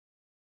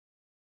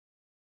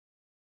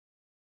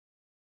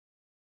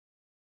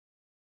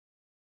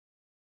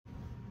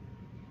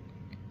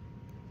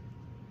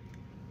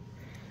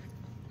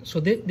So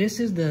this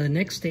is the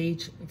next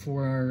stage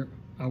for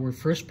our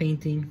first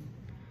painting.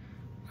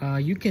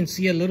 You can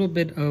see a little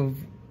bit of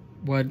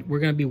what we're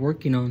going to be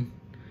working on.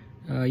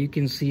 You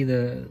can see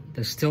the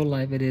still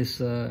life. It is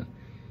a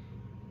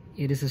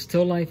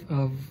still life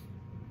of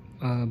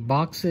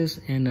boxes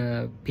and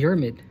a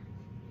pyramid.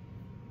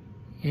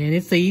 And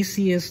it's the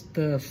easiest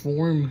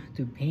form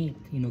to paint,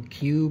 you know,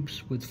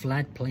 cubes with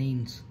flat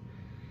planes.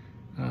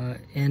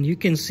 And you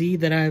can see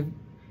that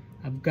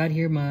I've got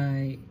here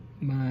my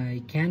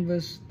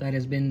canvas that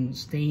has been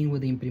stained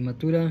with the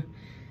Imprimatura.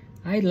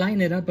 I line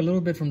it up a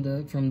little bit from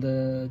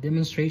the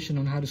demonstration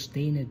on how to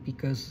stain it,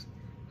 because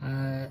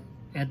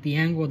at the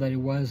angle that it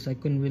was, I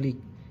couldn't really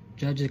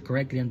judge it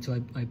correctly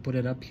until I put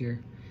it up here.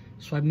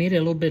 So I made it a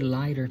little bit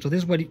lighter. So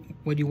this is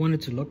what you want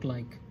it to look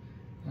like.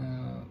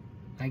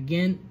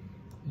 Again,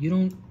 you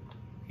don't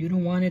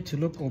want it to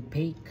look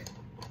opaque.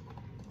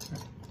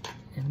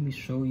 And let me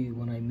show you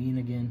what I mean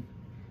again,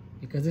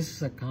 because this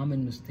is a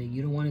common mistake.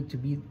 You don't want it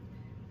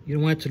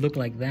to look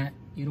like that.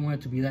 You don't want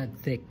it to be that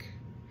thick.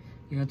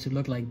 You want it to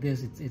look like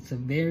this. It's a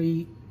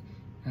very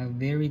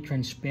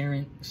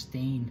transparent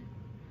stain.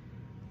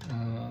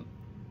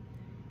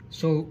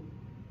 So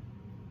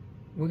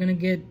we're gonna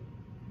get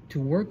to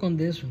work on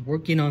this,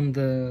 working on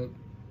the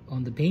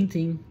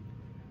painting.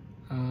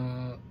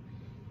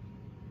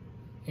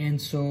 And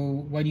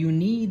so what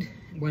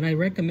I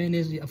recommend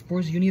is, of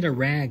course, you need a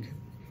rag.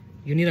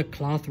 You need a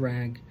cloth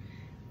rag.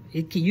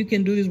 You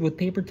can do this with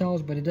paper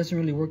towels, but it doesn't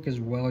really work as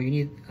well. You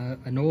need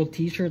an old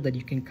t-shirt that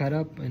you can cut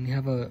up and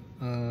have a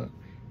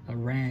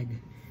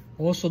rag.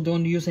 Also,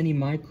 don't use any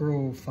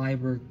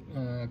microfiber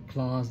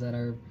cloths that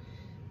are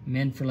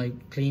meant for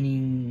like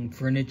cleaning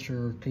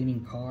furniture or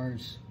cleaning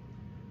cars.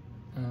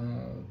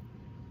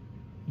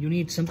 You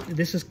need something.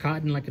 This is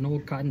cotton, like an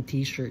old cotton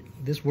t-shirt.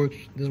 This works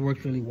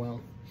really well.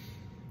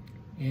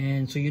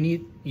 And so you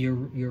need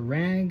your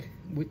rag.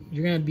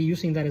 You're gonna be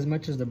using that as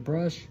much as the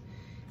brush.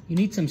 You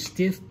need some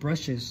stiff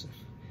brushes,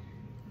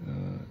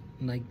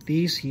 like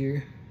these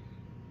here.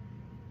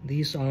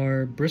 These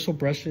are bristle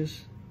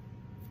brushes,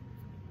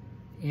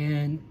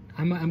 and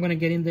I'm gonna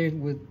get in there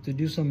to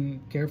do some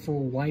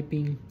careful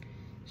wiping.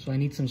 So I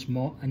need a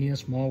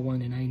small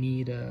one, and I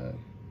need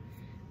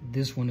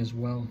this one as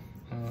well.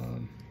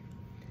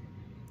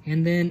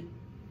 And then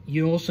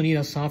you also need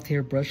a soft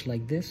hair brush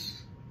like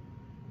this,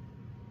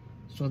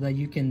 so that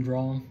you can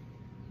draw.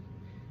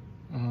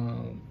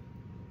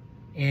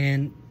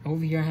 And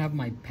over here I have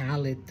my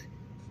palette.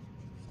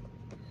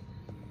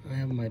 I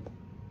have my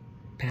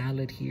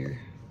palette here.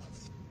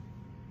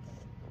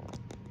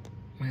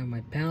 I have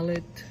my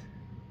palette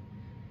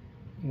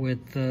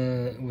with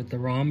the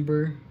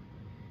romber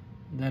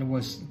that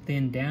was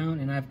thinned down,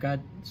 and I've got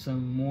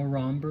some more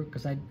romber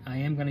because I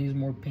am gonna use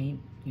more paint,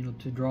 you know,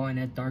 to draw and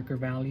add darker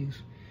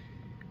values.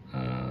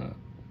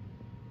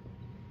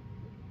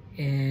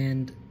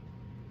 And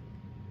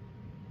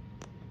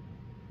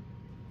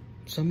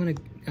so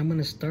I'm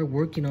gonna start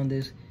working on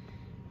this.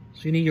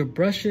 So you need your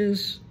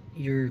brushes,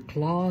 your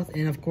cloth,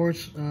 and of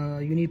course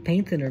you need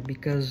paint thinner,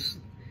 because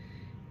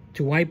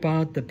to wipe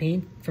out the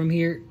paint from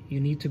here, you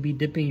need to be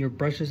dipping your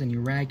brushes and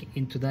your rag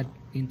into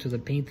the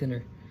paint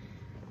thinner.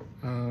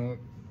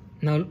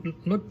 Now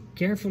look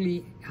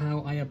carefully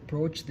how I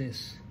approach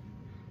this.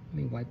 Let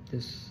me wipe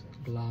this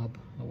glob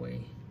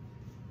away.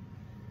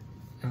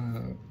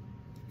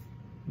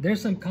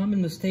 There's some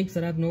common mistakes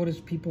that I've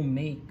noticed people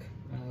make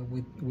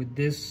with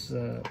this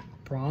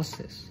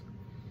process.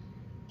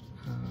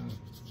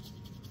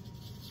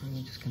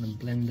 I'm just gonna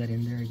blend that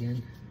in there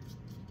again.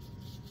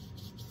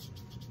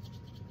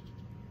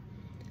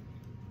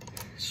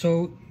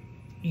 So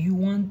you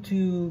want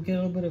to get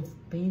a little bit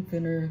of paint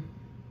thinner,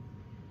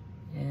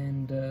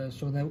 and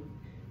so that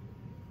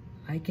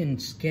I can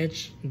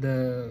sketch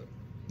the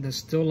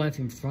still life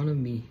in front of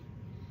me.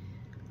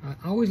 I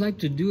always like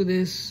to do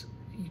this,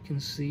 you can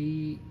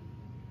see,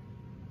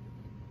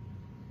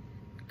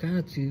 kind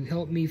of to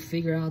help me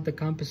figure out the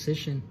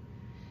composition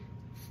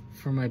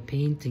for my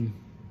painting.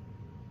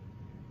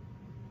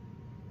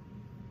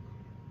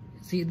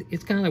 See,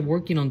 it's kind of like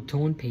working on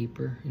tone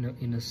paper, you know,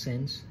 in a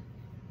sense.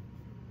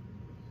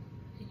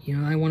 You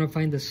know, I want to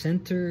find the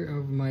center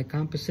of my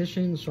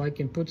composition so I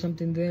can put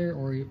something there,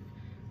 or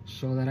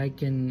so that I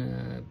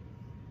can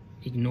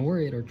ignore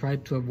it or try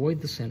to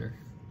avoid the center.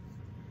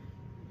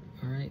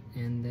 All right,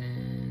 and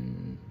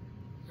then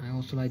I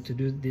also like to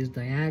do these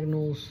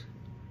diagonals.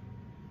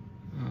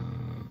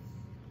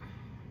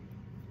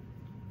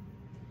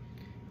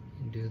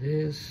 Do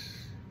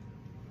this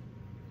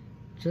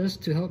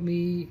just to help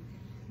me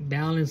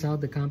balance out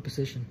the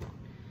composition.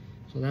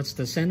 So that's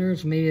the center.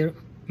 So maybe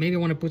I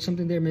want to put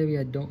something there, maybe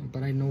I don't,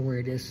 but I know where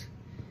it is.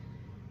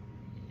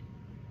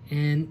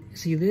 And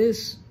see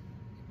this,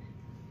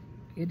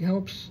 it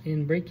helps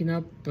in breaking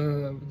up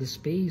the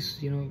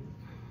space, you know,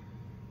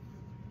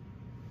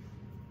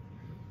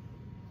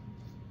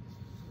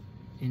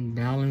 in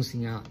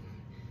balancing out.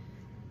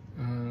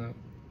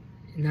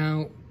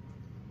 Now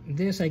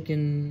this I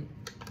can,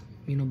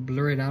 you know,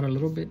 blur it out a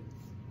little bit.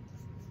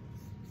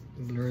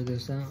 Blur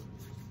this out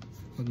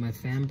with my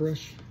fan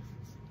brush.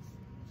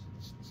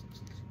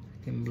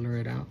 can blur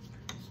it out.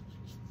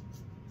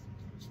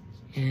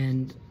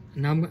 And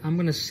now I'm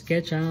gonna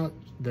sketch out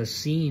the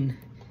scene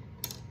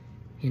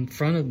in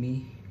front of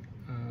me.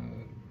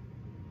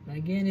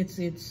 Again, it's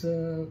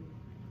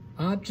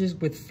objects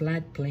with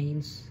flat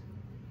planes,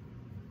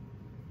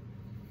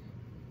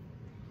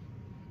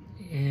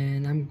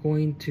 and I'm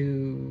going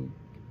to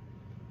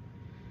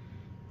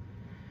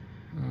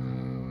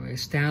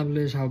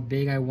establish how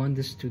big I want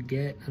this to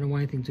get. I don't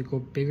want anything to go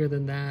bigger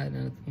than that. I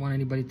don't want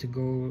anybody to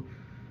go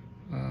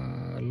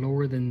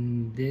lower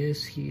than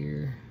this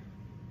here,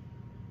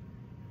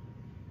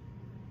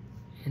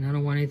 and I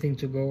don't want anything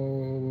to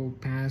go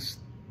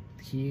past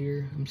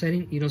here. I'm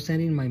setting,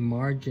 setting my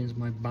margins,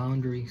 my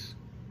boundaries.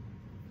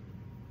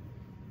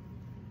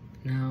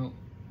 Now,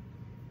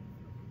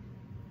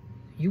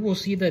 you will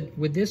see that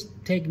with this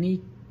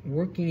technique,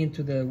 working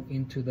into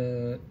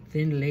the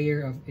thin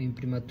layer of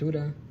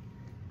Imprimatura,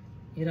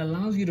 it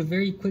allows you to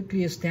very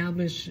quickly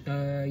establish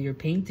your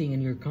painting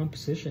and your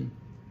composition,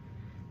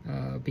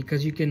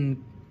 because you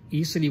can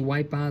easily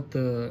wipe out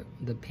the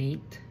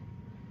paint.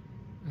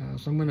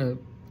 So I'm gonna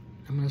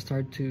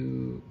start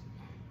to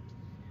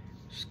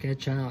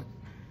sketch out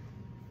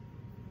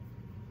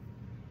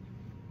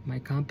my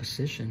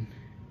composition,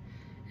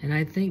 and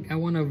I think I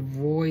want to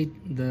avoid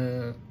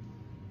the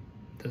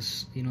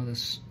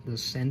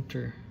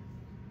center.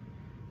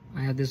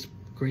 I have this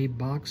gray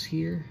box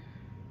here,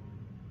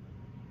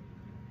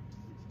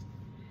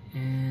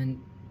 and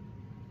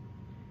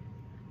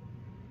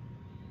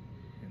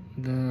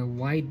the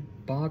white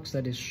box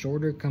that is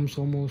shorter comes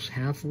almost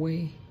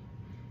halfway,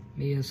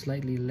 maybe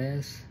slightly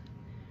less.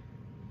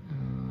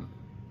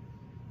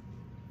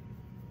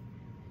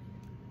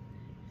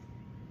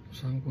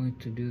 So I'm going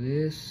to do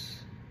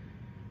this.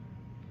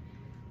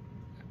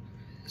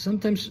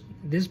 Sometimes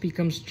this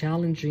becomes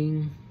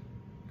challenging,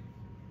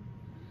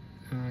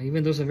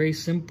 even though it's a very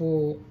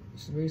simple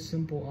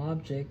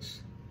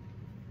objects.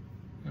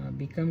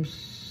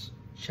 Becomes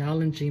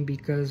challenging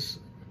because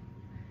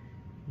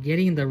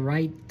getting the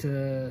right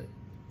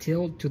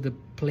tilt to the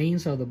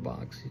planes of the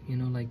box,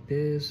 like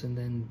this, and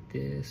then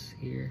this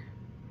here,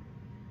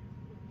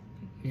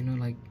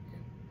 like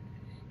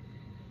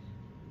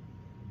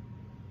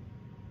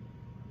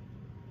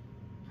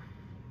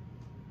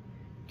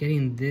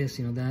getting this,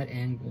 that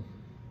angle,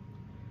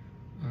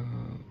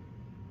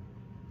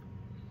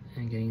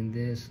 and getting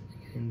this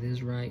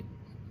right,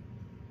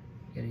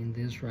 getting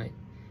this right.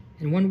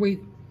 And one way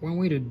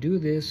to do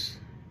this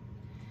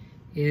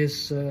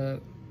is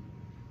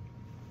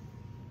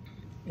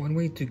one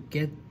way to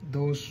get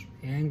those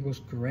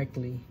angles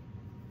correctly.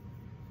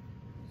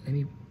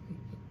 I'm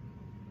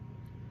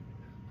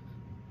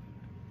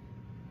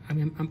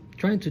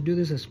trying to do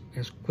this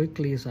as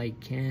quickly as I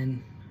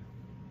can.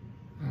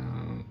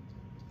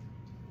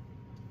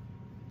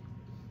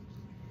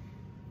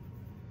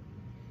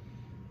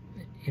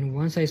 And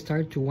once I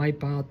start to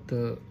wipe out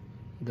the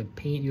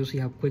paint, you'll see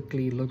how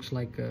quickly it looks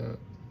like a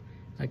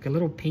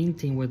little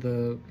painting with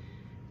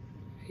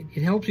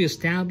it helps you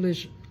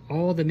establish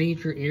all the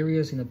major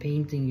areas in a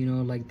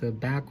painting, like the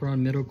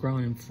background, middle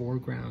ground, and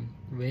foreground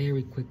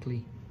very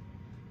quickly.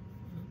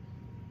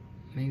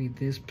 Maybe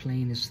this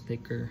plane is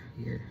thicker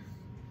here.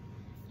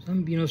 So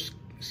I'm,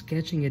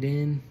 sketching it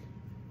in.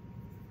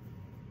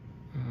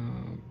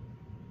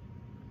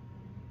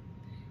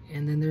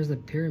 And then there's the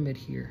pyramid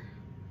here.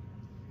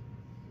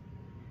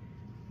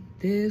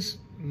 This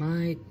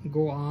might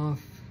go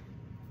off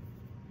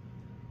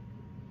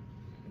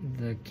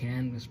the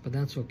canvas, but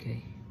that's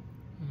okay.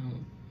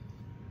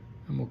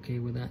 I'm okay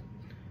with that.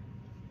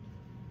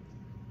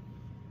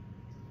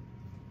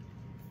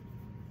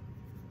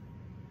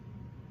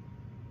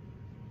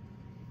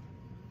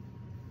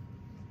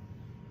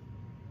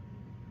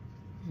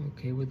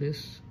 Okay with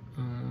this.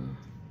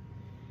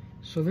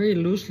 So very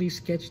loosely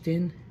sketched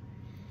in,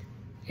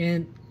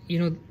 and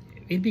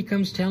it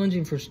becomes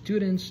challenging for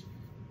students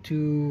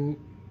to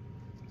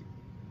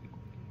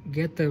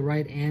get the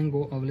right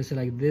angle of, let's say,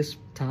 like this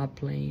top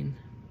plane,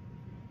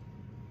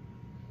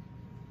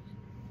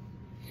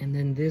 and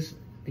then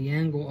the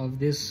angle of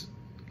this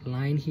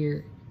line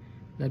here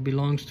that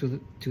belongs to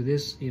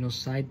this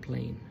side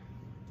plane.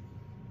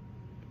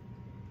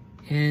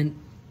 And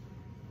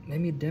let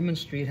me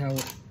demonstrate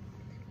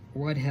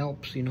what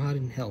helps, how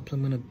it helps.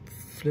 I'm gonna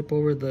flip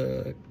over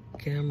the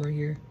camera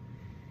here,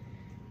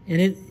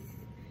 and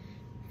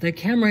the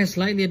camera has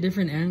slightly a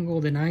different angle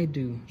than I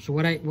do. So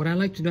what I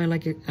like to do, I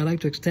like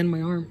to extend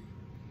my arm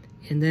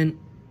and then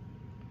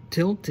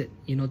tilt it,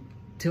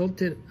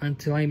 tilt it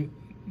until I'm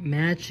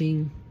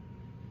matching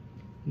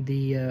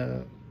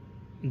the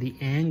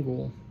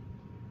angle.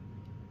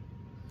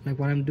 Like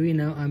what I'm doing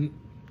now, I'm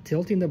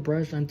tilting the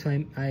brush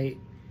until I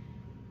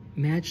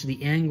match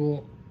the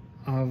angle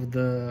of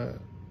the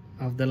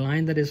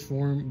line that is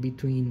formed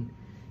between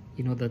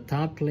the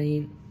top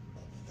plane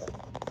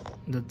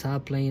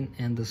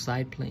and the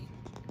side plane,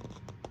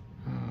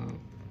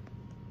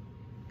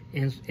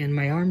 and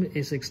my arm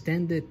is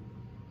extended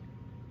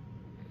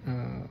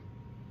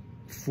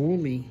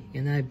fully,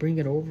 and I bring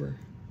it over,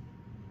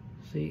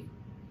 see,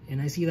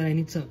 And I see that I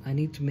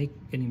need to make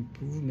an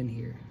improvement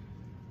here.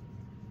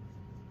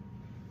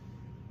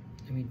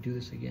 Let me do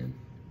this again.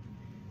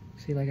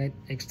 See, like I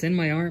extend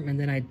my arm and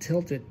then I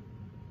tilt it.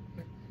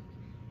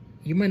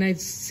 You might not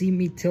see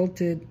me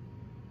tilted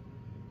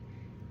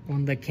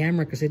on the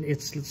camera because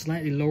it's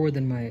slightly lower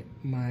than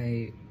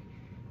my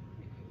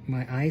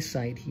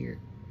eyesight here.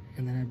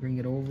 And then I bring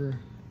it over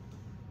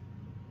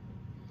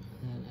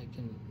and I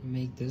can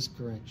make this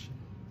correction.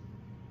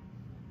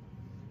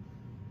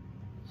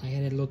 I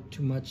had it look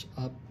too much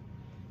up,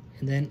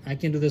 and then I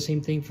can do the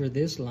same thing for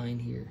this line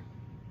here.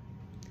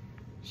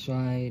 So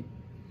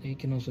you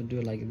can also do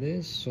it like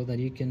this so that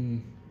you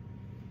can,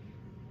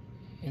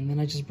 and then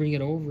I just bring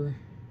it over,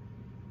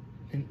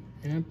 and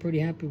I'm pretty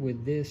happy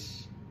with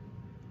this.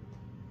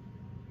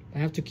 I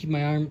have to keep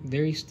my arm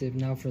very stiff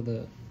now for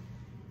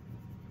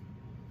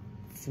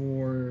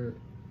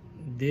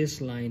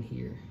this line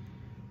here.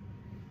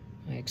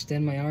 I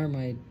extend my arm,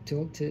 I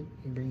tilt it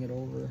and bring it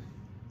over.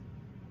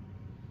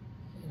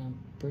 I'm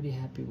pretty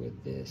happy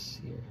with this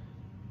here.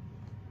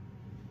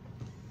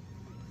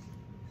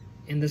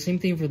 And the same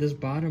thing for this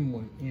bottom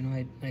one. You know,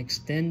 I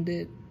extend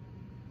it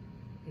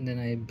and then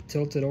I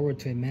tilt it over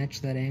to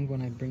match that angle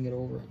and I bring it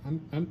over.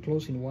 I'm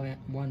closing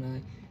one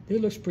eye.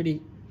 This looks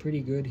pretty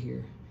good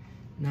here.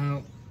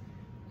 Now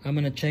I'm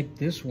gonna check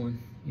this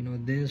one. You know,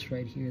 this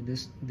right here,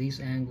 these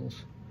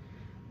angles.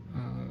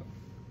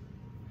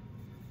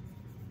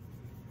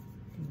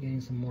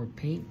 Getting some more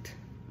paint.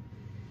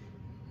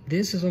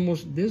 This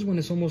one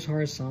is almost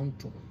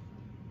horizontal.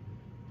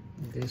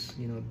 This,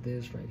 you know,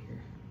 this right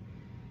here.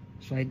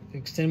 So I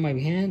extend my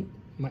hand,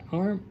 my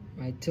arm,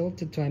 I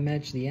tilt it till I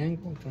match the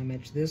angle, till I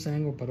match this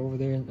angle, but over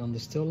there on the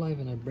still life,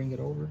 and I bring it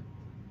over.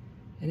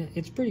 And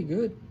it's pretty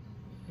good.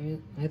 I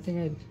mean, I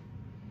think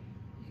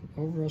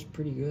overall's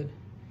pretty good.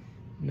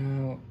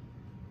 Now,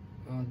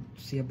 I'll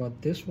see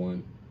about this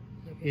one.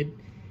 And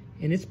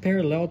it's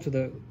parallel to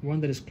the one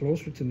that is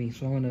closer to me,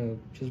 so I'm gonna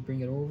just bring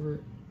it over.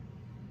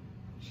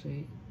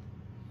 See,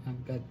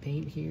 I've got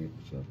paint here,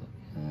 so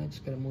I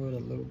just gotta move it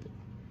a little bit.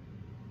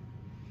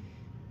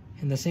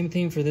 And the same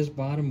thing for this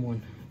bottom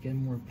one. Get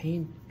more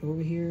paint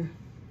over here.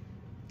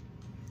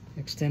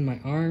 Extend my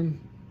arm,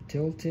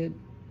 tilt it,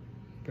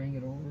 bring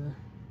it over.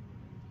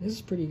 This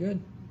is pretty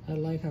good. I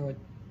like how it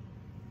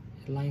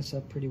lines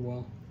up pretty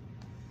well.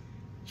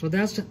 So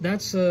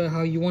that's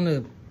how you want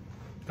to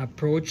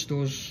approach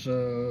those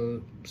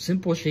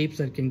simple shapes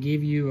that can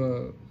give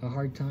you a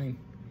hard time.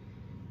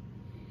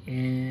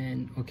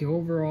 And okay,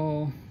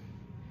 overall,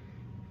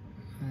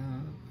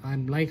 I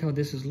like how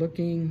this is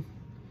looking.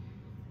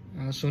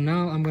 So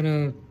now I'm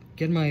gonna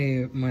get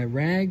my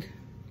rag.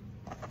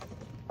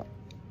 I'm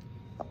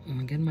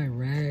gonna get my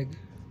rag,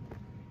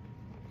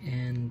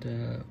 and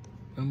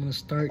I'm gonna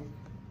start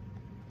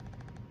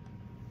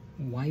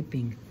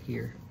wiping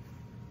here.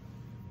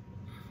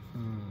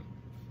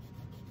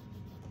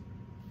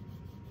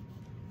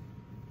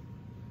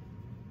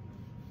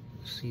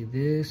 See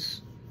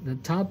this, the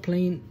top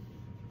plane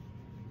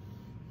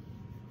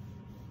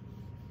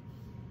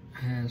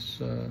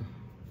has a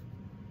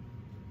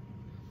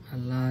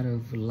lot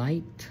of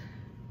light.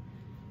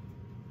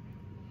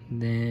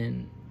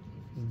 Then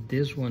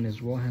this one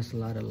as well has a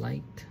lot of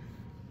light.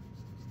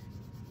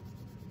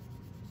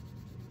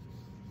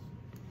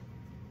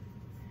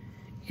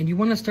 And you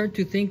want to start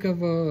to think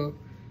of a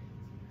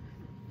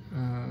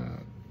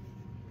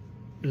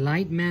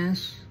light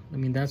mass. I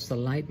mean, that's the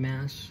light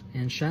mass,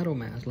 and shadow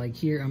mass. Like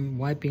here, I'm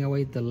wiping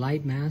away the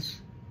light mass.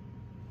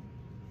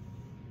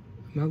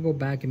 I'm gonna go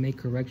back and make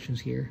corrections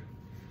here.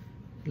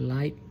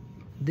 Light,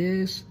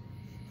 this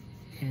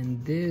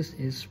and this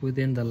is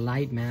within the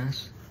light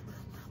mass.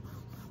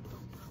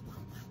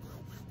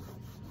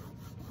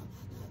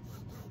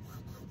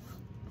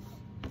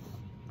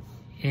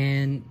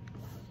 And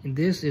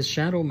this is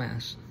shadow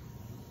mass.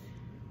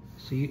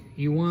 So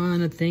you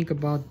want to think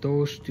about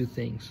those two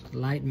things,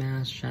 light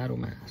mass, shadow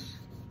mass,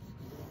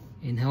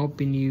 in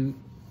helping you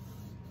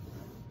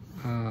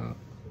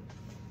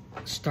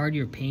start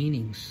your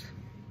paintings.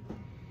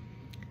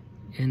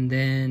 And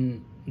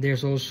then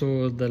there's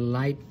also the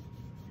light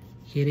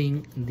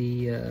hitting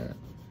the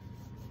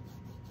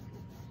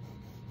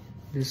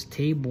this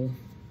table.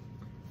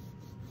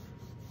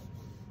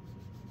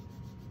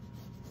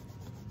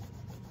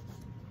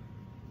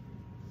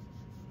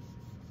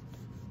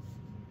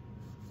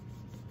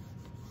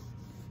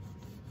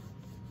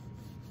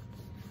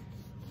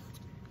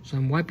 So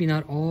I'm wiping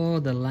out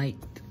all the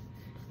light.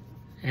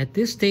 At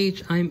this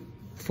stage, I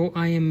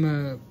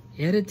am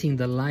editing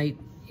the light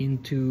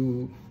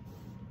into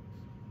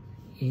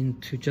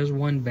just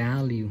one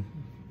value,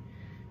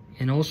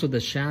 and also the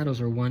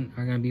shadows are going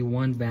to be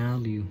one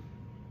value.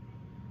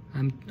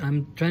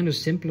 I'm trying to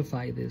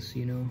simplify this,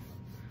 you know,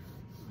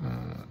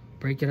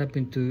 breaking up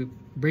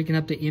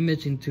the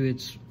image into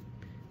its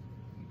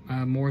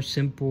more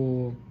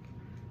simple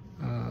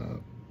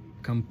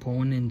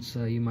components.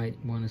 You might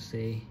want to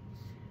say.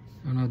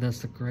 I don't know if that's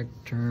the correct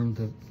term,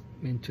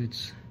 into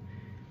its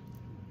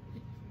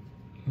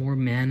more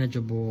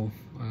manageable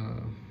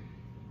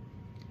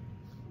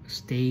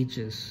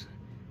stages.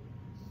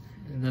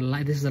 The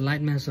light. This is the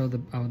light mass of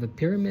the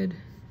pyramid.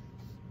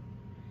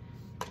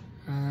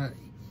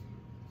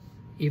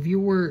 If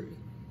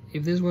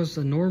this was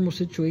a normal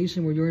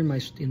situation where you're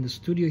in the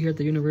studio here at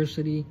the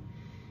university,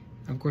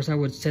 of course I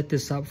would set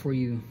this up for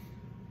you,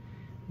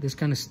 this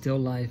kind of still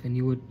life, and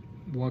you would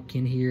walk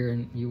in here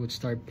and you would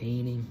start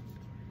painting.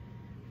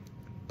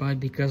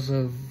 But because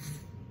of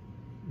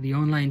the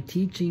online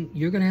teaching,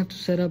 you're gonna have to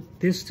set up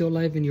this still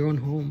life in your own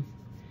home.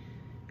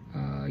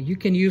 You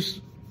can use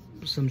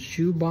some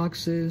shoe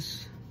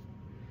boxes.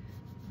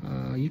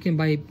 You can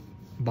buy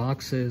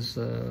boxes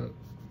at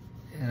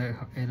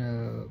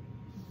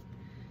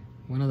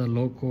one of the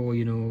local,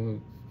 you know,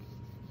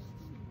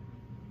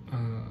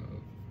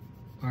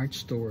 art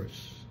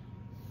stores.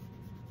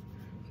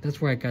 That's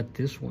where I got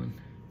this one.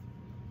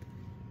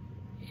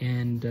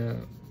 And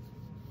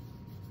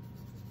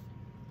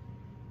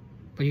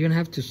but you're gonna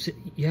have to sit,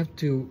 you have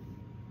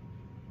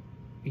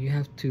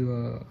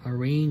to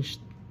arrange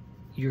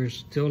your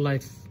still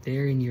life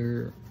there in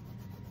your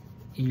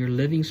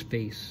living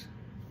space.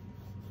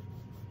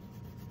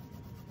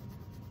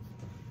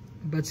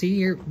 But see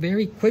here,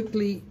 very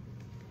quickly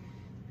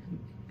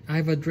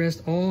I've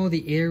addressed all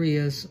the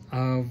areas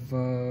of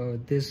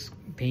this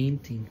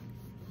painting.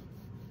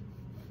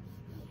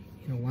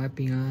 You know,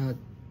 wiping out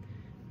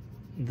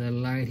the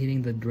light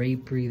hitting the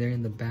drapery there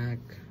in the back.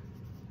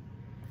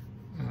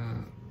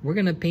 We're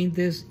gonna paint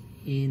this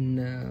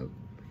in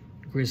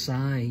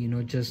grisaille, you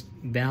know, just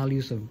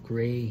values of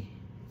gray.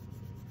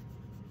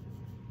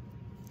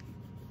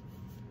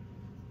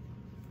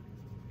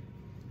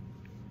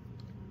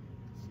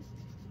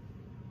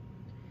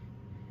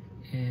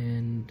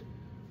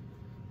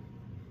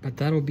 But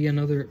that'll be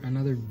another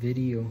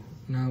video.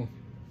 Now,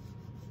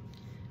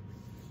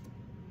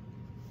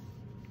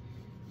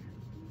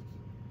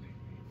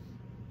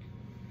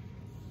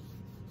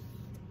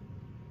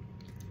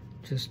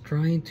 just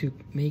trying to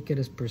make it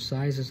as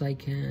precise as I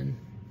can.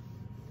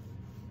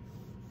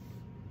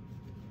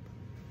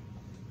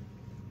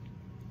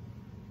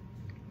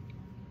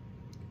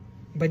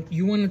 But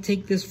you want to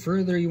take this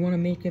further. You want to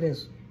make it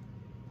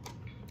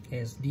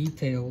as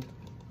detailed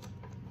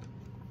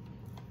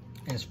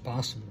as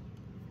possible.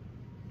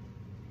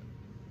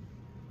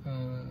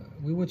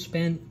 We would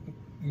spend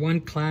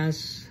one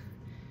class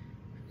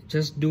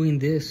just doing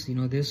this, you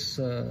know, this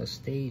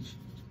stage.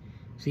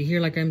 See here,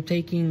 like I'm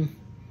taking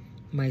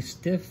my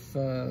stiff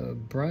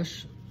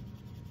brush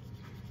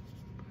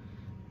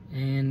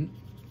and,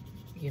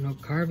 you know,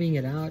 carving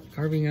out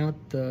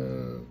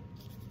the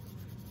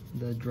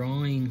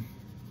drawing.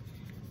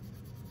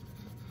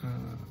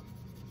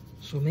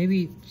 So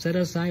maybe set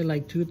aside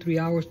like 2-3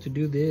 hours to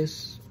do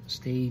this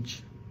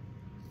stage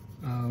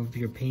of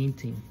your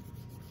painting.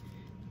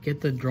 Get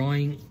the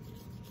drawing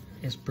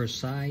as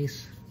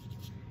precise.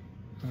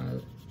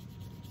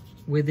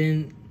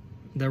 Within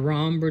the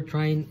ombre,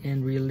 try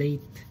and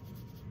relate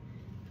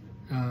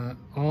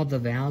all the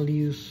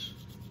values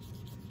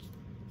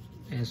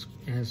as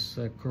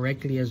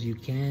correctly as you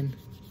can.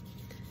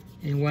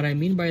 And what I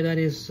mean by that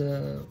is,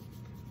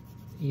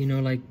 you know,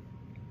 like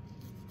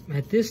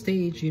at this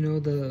stage, you know,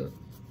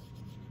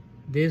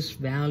 this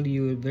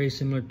value is very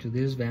similar to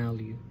this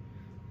value,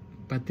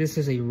 but this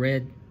is a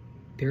red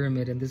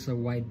pyramid and this is a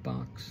white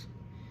box.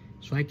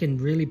 So I can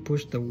really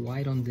push the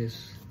white on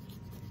this.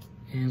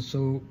 And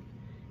so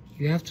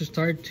you have to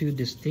start to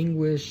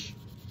distinguish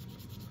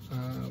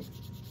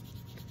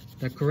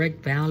the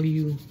correct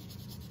value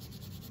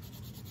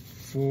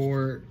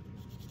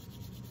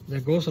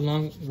that goes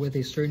along with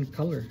a certain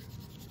color.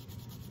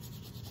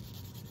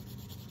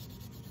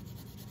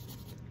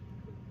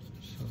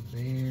 So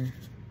there.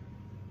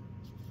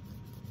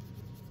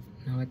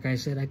 Now, like I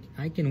said,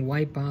 I can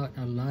wipe out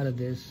a lot of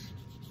this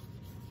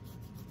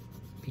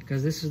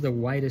because this is the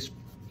whitest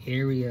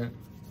area,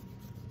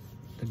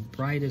 the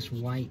brightest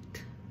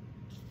white.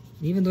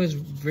 Even though it's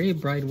very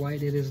bright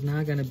white, it is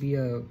not going to be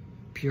a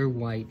pure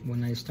white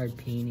when I start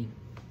painting.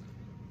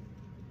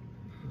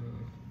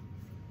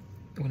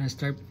 When I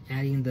start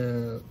adding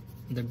the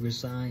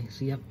grisaille,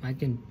 see, I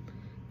can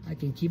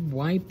keep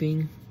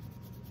wiping.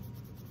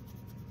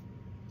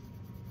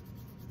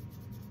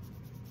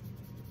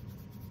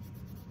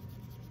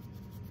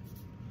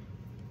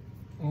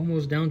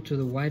 Almost down to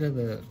the white of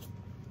the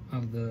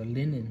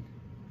linen,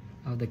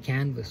 of the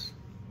canvas.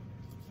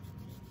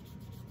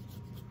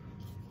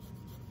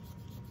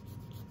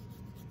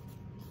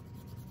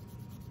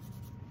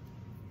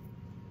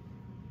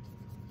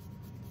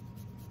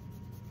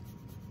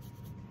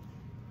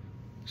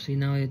 See,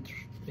 now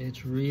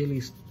it's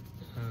really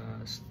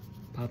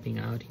popping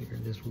out here,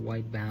 this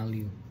white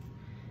value.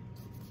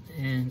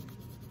 And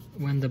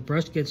when the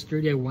brush gets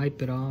dirty, I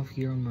wipe it off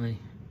here on my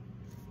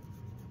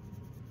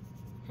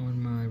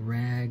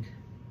rag.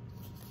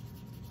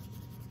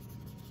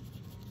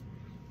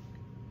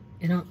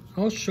 And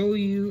I'll show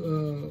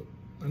you,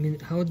 I mean,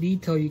 how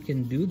detailed you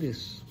can do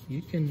this.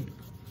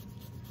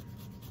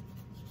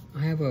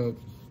 I have a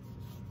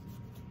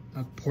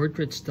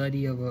portrait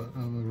study of a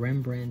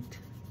Rembrandt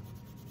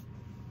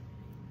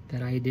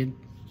that I did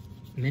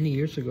many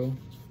years ago.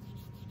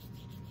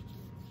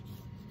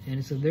 and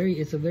it's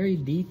a very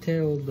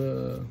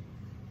detailed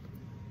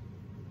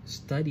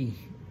study,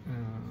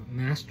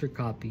 master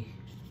copy.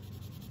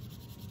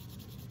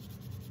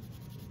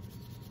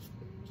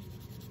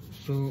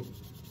 So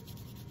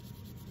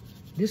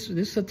this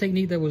is a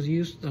technique that was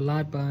used a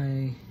lot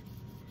by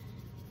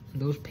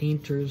those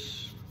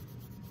painters,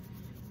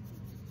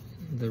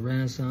 the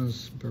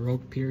Renaissance,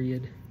 Baroque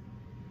period.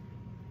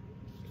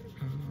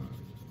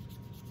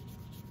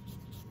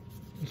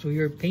 So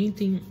you're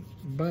painting,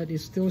 but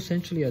it's still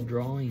essentially a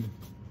drawing.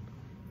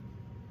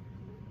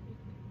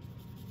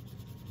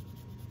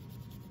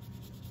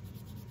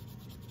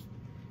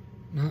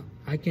 Now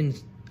I can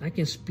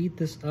speed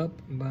this up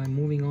by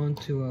moving on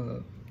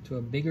to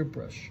a bigger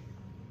brush.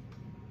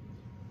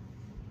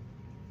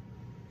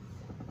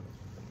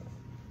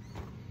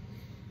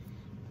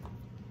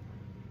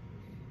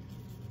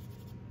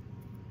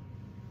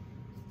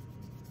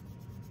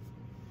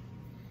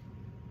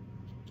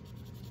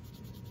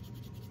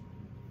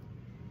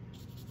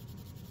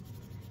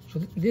 So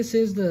this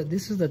is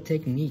the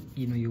technique.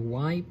 You know, you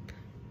wipe.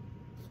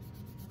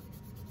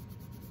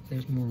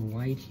 There's more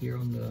white here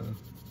on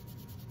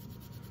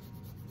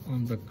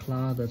the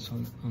cloth that's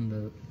on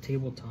the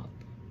tabletop.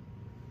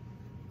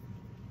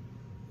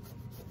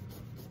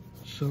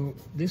 So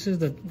this is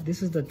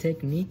the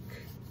technique.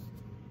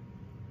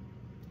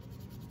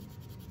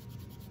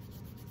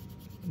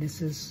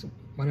 This is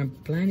what I'm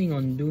planning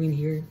on doing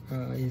here,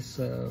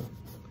 is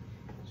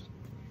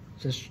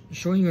just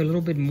showing you a little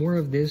bit more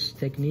of this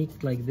technique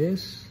like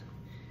this,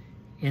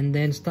 and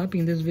then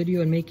stopping this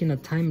video and making a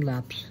time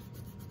lapse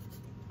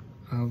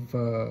of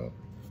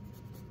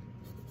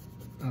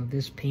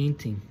this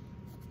painting.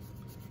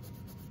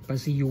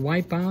 But see, you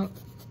wipe out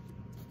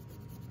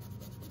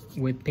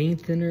with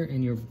paint thinner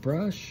and your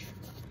brush.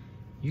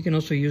 You can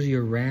also use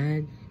your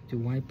rag to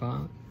wipe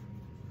out.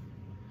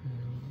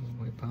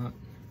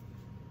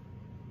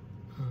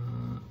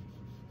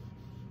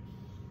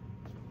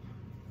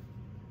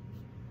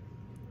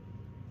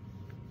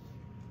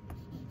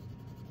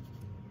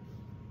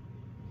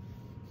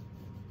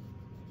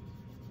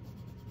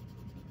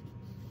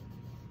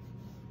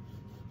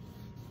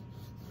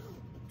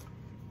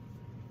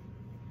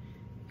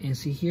 And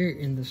see, here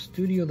in the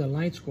studio, the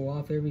lights go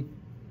off every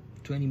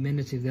 20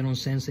 minutes if they don't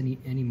sense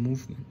any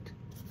movement.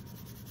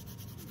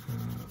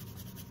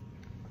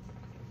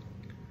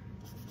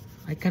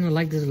 I kind of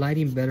like this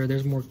lighting better.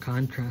 There's more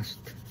contrast.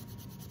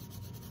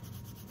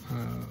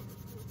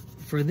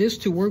 For this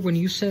to work, when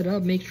you set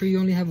up, make sure you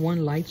only have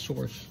one light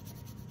source.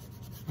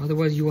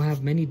 Otherwise, you will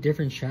have many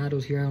different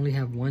shadows. Here I only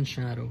have one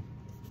shadow.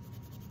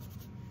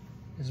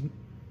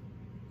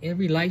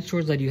 Every light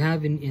source that you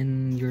have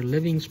in your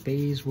living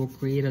space will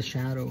create a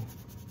shadow.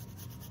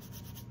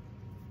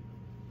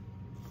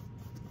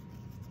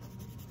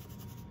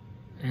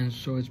 And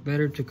so it's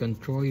better to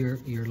control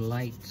your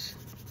lights.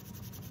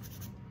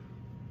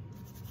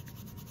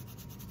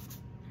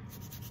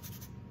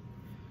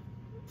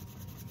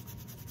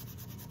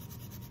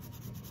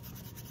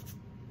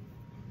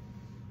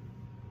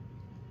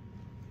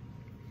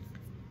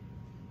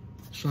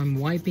 So I'm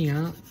wiping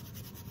out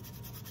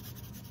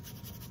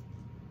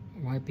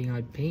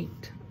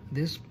paint.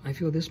 This, I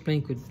feel this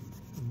paint could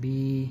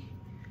be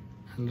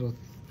a little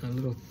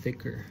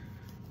thicker.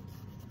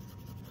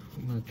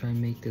 I'm gonna try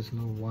and make this a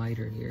little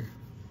wider here.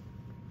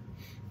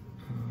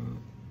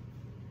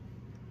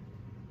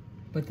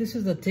 But this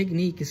is the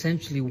technique,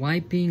 essentially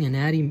wiping and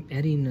adding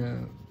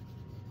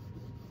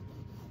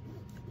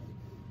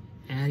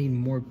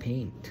more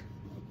paint,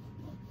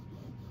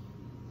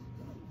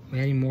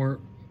 adding more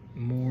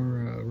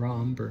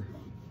raw umber.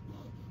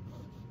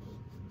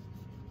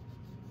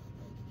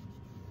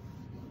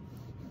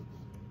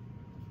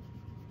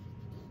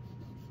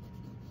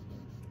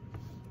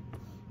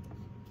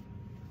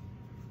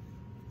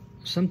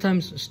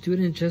 Sometimes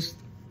students just,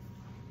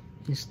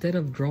 instead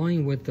of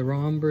drawing with the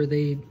raw umber,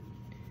 they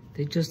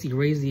just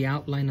erase the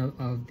outline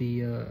of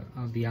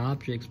the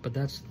objects, but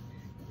that's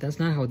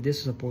not how this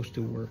is supposed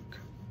to work.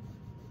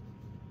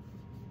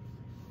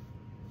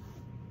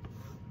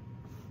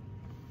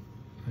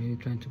 I'm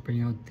trying to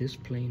bring out this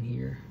plane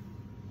here.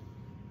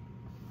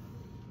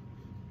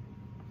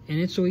 And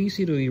it's so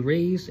easy to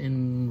erase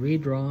and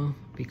redraw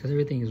because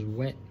everything is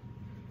wet.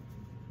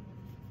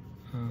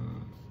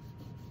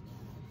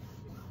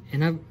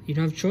 And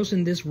I've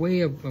chosen this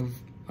way of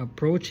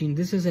approaching.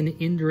 This is an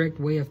indirect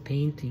way of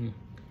painting.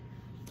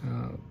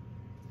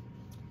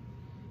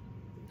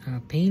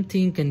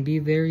 Painting can be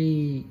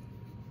very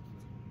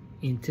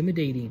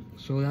intimidating,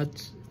 so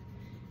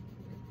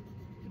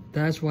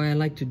that's why I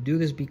like to do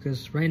this,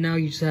 because right now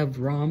you just have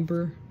raw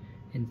umber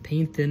and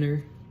paint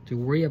thinner to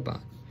worry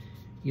about.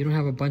 You don't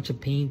have a bunch of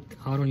paint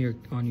out on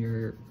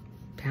your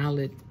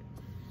palette.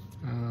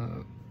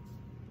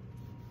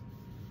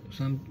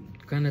 So I'm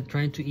kind of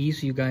trying to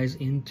ease you guys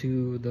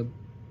into the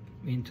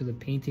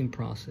painting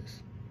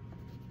process.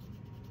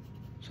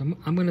 So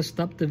I'm gonna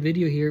stop the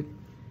video here.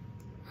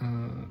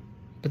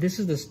 But this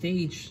is the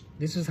stage.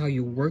 This is how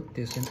you work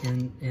this,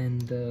 and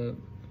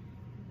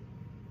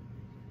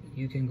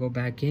you can go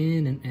back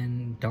in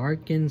and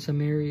darken some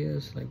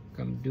areas like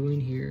I'm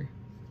doing here.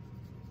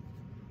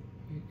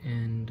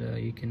 And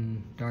you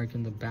can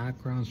darken the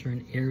background,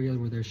 certain areas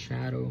where there's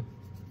shadow.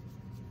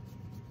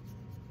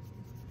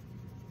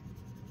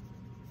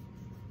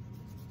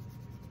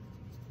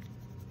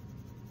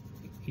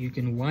 You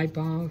can wipe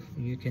off,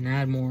 you can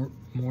add more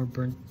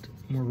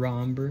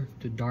raw umber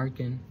to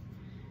darken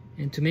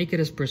and to make it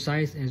as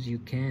precise as you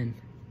can.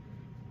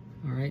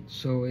 All right,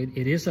 so it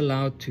is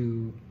allowed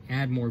to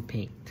add more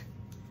paint.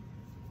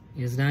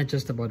 It's not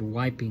just about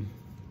wiping.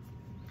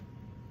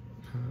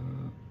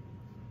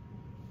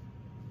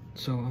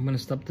 So I'm gonna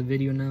stop the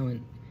video now,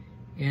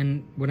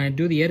 and when I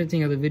do the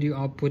editing of the video,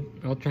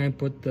 I'll try and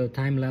put the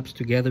time lapse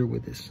together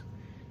with this.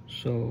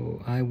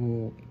 So I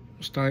will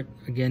start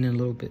again in a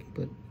little bit,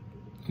 but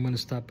I'm gonna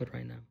stop it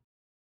right now.